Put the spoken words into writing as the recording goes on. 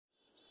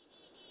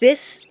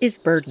This is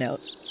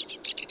BirdNote.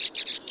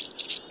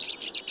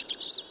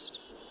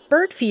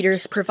 Bird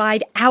feeders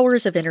provide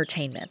hours of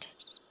entertainment,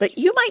 but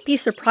you might be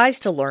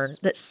surprised to learn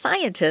that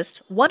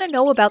scientists want to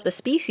know about the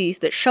species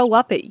that show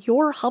up at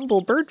your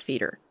humble bird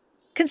feeder.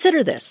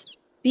 Consider this.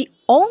 The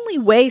only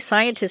way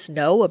scientists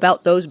know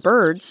about those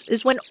birds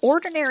is when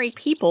ordinary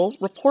people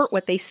report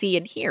what they see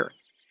and hear.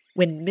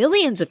 When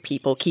millions of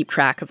people keep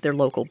track of their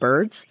local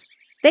birds,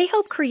 they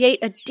help create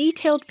a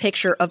detailed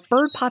picture of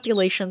bird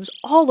populations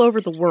all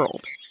over the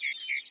world.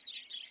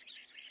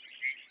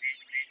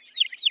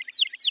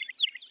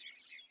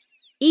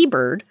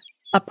 eBird,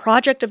 a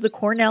project of the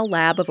Cornell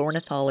Lab of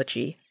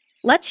Ornithology,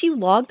 lets you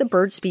log the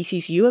bird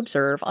species you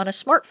observe on a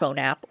smartphone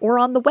app or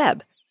on the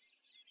web.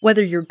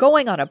 Whether you're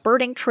going on a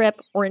birding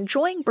trip or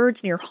enjoying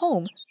birds near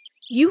home,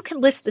 you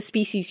can list the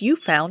species you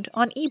found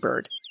on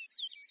eBird.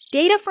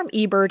 Data from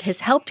eBird has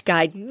helped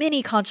guide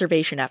many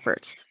conservation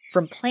efforts,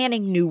 from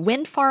planning new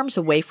wind farms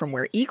away from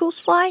where eagles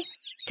fly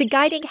to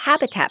guiding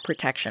habitat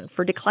protection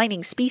for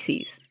declining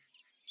species.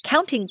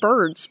 Counting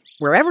birds,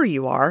 wherever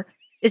you are,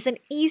 is an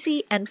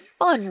easy and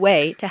fun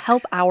way to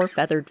help our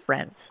feathered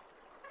friends.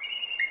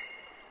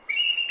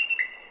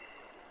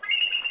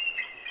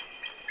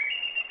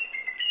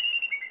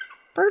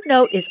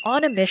 BirdNote is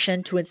on a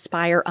mission to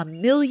inspire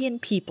 1 million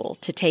people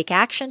to take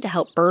action to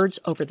help birds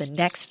over the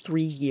next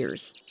 3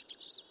 years.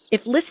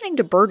 If listening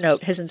to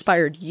BirdNote has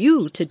inspired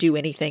you to do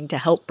anything to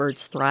help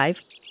birds thrive,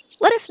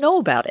 let us know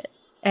about it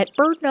at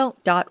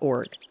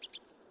birdnote.org.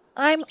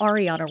 I'm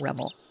Ariana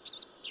Remmel.